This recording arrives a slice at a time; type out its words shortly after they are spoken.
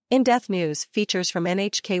In-depth news features from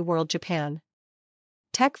NHK World Japan.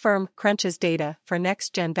 Tech firm crunches data for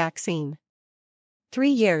next-gen vaccine. 3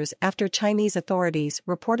 years after Chinese authorities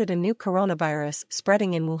reported a new coronavirus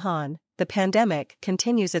spreading in Wuhan, the pandemic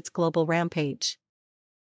continues its global rampage.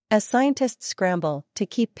 As scientists scramble to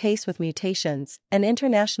keep pace with mutations, an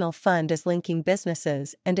international fund is linking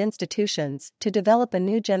businesses and institutions to develop a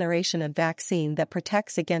new generation of vaccine that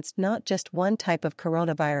protects against not just one type of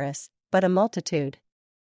coronavirus, but a multitude.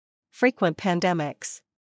 Frequent pandemics.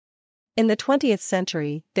 In the 20th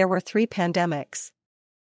century, there were 3 pandemics.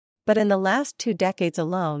 But in the last 2 decades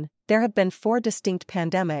alone, there have been 4 distinct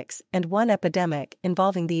pandemics and 1 epidemic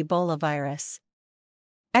involving the Ebola virus.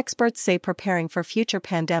 Experts say preparing for future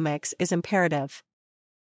pandemics is imperative.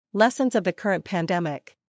 Lessons of the current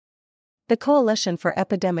pandemic. The Coalition for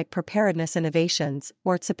Epidemic Preparedness Innovations,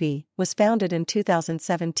 or CEPI, was founded in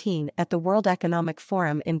 2017 at the World Economic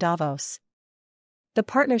Forum in Davos. The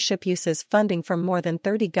partnership uses funding from more than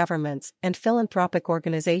 30 governments and philanthropic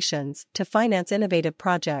organizations to finance innovative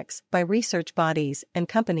projects by research bodies and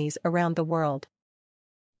companies around the world.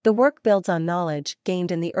 The work builds on knowledge gained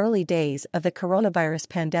in the early days of the coronavirus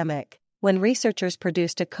pandemic, when researchers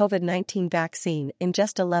produced a COVID-19 vaccine in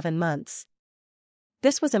just 11 months.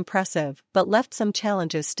 This was impressive, but left some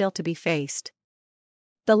challenges still to be faced.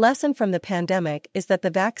 The lesson from the pandemic is that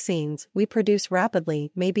the vaccines we produce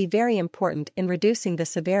rapidly may be very important in reducing the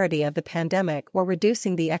severity of the pandemic or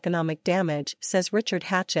reducing the economic damage, says Richard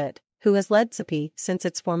Hatchett, who has led CEPI since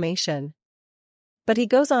its formation. But he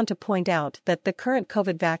goes on to point out that the current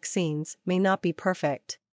COVID vaccines may not be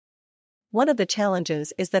perfect. One of the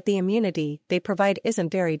challenges is that the immunity they provide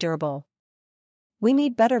isn't very durable. We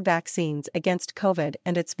need better vaccines against COVID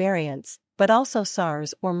and its variants, but also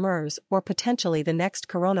SARS or MERS or potentially the next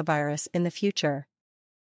coronavirus in the future.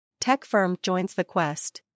 Tech firm joins the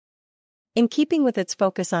quest. In keeping with its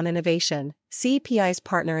focus on innovation, CEPI's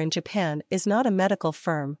partner in Japan is not a medical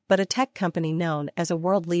firm but a tech company known as a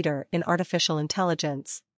world leader in artificial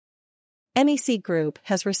intelligence. NEC Group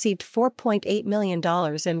has received $4.8 million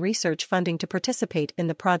in research funding to participate in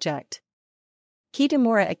the project.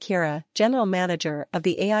 Kitamura Akira, general manager of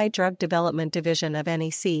the AI drug development division of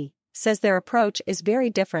NEC, says their approach is very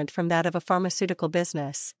different from that of a pharmaceutical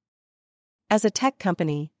business. As a tech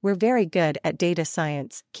company, we're very good at data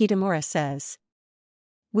science, Kitamura says.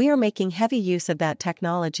 We are making heavy use of that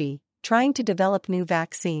technology, trying to develop new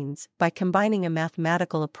vaccines by combining a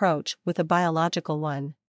mathematical approach with a biological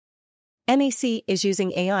one. NEC is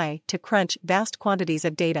using AI to crunch vast quantities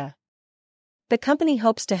of data. The company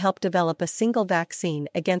hopes to help develop a single vaccine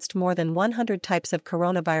against more than 100 types of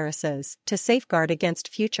coronaviruses to safeguard against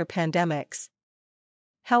future pandemics.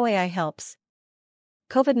 How AI helps.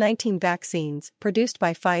 COVID-19 vaccines produced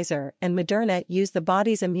by Pfizer and Moderna use the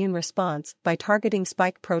body's immune response by targeting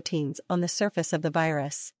spike proteins on the surface of the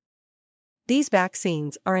virus. These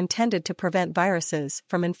vaccines are intended to prevent viruses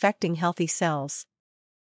from infecting healthy cells.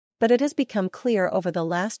 But it has become clear over the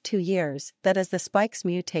last 2 years that as the spikes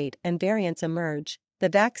mutate and variants emerge, the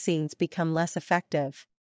vaccines become less effective.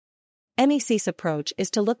 NEC's approach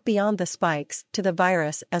is to look beyond the spikes to the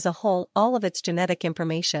virus as a whole, all of its genetic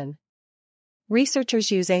information.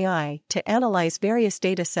 Researchers use AI to analyze various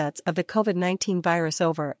datasets of the COVID-19 virus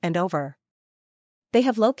over and over. They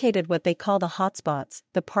have located what they call the hotspots,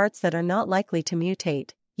 the parts that are not likely to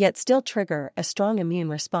mutate, yet still trigger a strong immune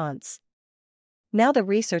response. Now the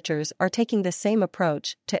researchers are taking the same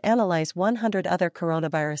approach to analyze 100 other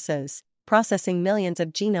coronaviruses, processing millions of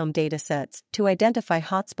genome datasets to identify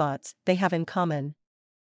hotspots they have in common.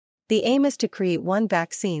 The aim is to create one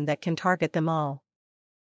vaccine that can target them all.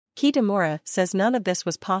 Kitamura says none of this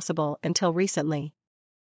was possible until recently.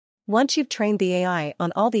 Once you've trained the AI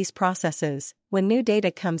on all these processes, when new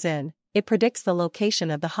data comes in, it predicts the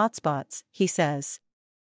location of the hotspots, he says.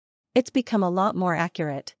 It's become a lot more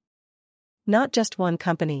accurate. Not just one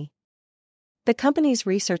company. The company's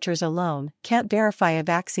researchers alone can't verify a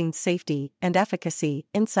vaccine's safety and efficacy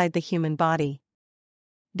inside the human body.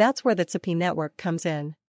 That's where the CEPI network comes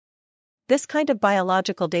in. This kind of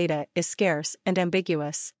biological data is scarce and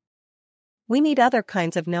ambiguous. We need other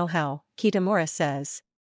kinds of know-how, Kitamura says.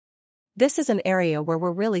 This is an area where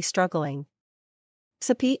we're really struggling.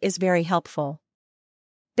 CEPI is very helpful.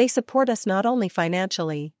 They support us not only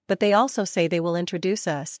financially, but they also say they will introduce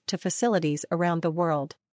us to facilities around the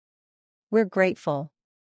world. We're grateful.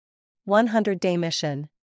 100-day mission.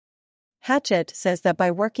 Hatchett says that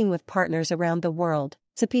by working with partners around the world,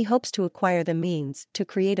 CEPI hopes to acquire the means to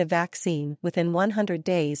create a vaccine within 100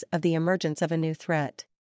 days of the emergence of a new threat.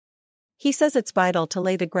 He says it's vital to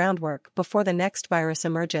lay the groundwork before the next virus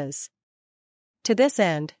emerges. To this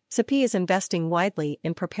end, SAPI is investing widely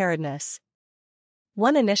in preparedness.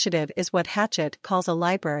 One initiative is what Hatchet calls a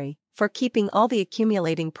library, for keeping all the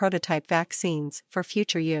accumulating prototype vaccines for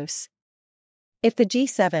future use. If the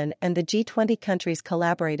G7 and the G20 countries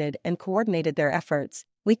collaborated and coordinated their efforts,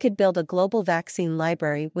 we could build a global vaccine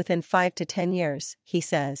library within 5 to 10 years, he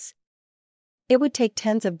says. It would take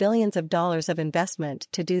tens of billions of dollars of investment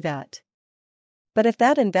to do that. But if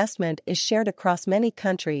that investment is shared across many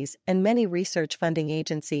countries and many research funding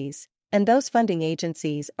agencies, and those funding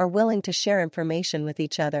agencies are willing to share information with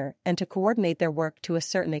each other and to coordinate their work to a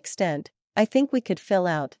certain extent, I think we could fill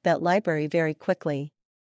out that library very quickly.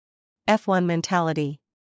 F1 mentality.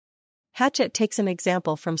 Hatchet takes an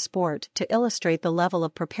example from sport to illustrate the level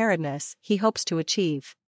of preparedness he hopes to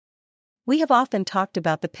achieve. We have often talked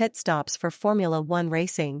about the pit stops for Formula One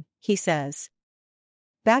racing, he says.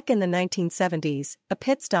 Back in the 1970s, a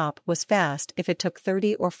pit stop was fast if it took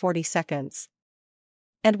 30 or 40 seconds.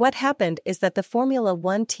 And what happened is that the Formula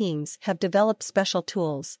One teams have developed special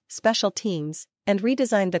tools, special teams, and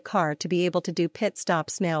redesigned the car to be able to do pit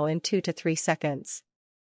stops now in 2 to 3 seconds.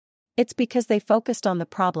 It's because they focused on the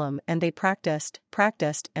problem and they practiced.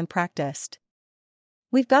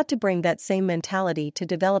 We've got to bring that same mentality to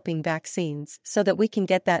developing vaccines so that we can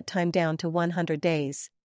get that time down to 100 days.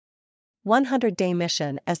 100-day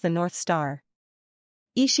mission as the North Star.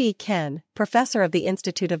 Ishii Ken, professor of the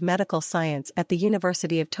Institute of Medical Science at the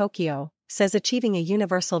University of Tokyo, says achieving a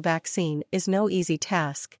universal vaccine is no easy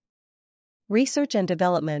task. Research and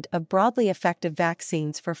development of broadly effective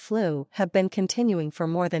vaccines for flu have been continuing for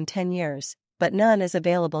more than 10 years, but none is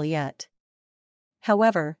available yet.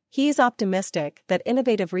 However, he is optimistic that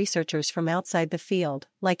innovative researchers from outside the field,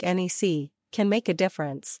 like NEC, can make a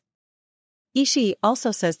difference. Ishii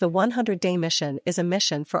also says the 100-day mission is a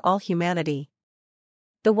mission for all humanity.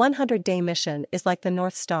 The 100-day mission is like the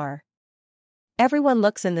North Star. Everyone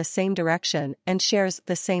looks in the same direction and shares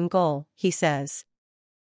the same goal, he says.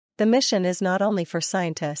 The mission is not only for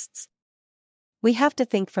scientists. We have to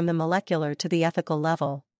think from the molecular to the ethical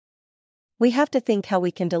level. We have to think how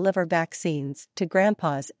we can deliver vaccines to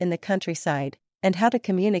grandpas in the countryside, and how to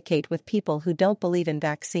communicate with people who don't believe in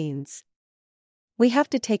vaccines. We have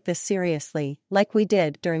to take this seriously, like we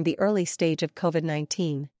did during the early stage of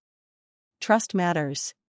COVID-19. Trust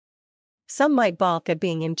matters. Some might balk at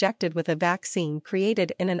being injected with a vaccine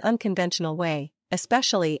created in an unconventional way,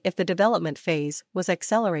 especially if the development phase was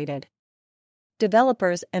accelerated.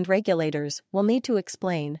 Developers and regulators will need to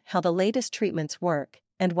explain how the latest treatments work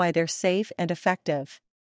and why they're safe and effective.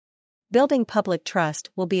 Building public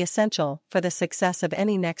trust will be essential for the success of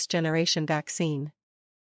any next-generation vaccine.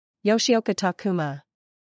 Yoshioka Takuma.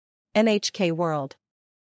 NHK World.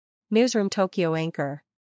 Newsroom Tokyo Anchor.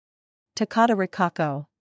 Takata Rikako.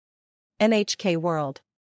 NHK World.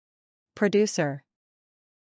 Producer.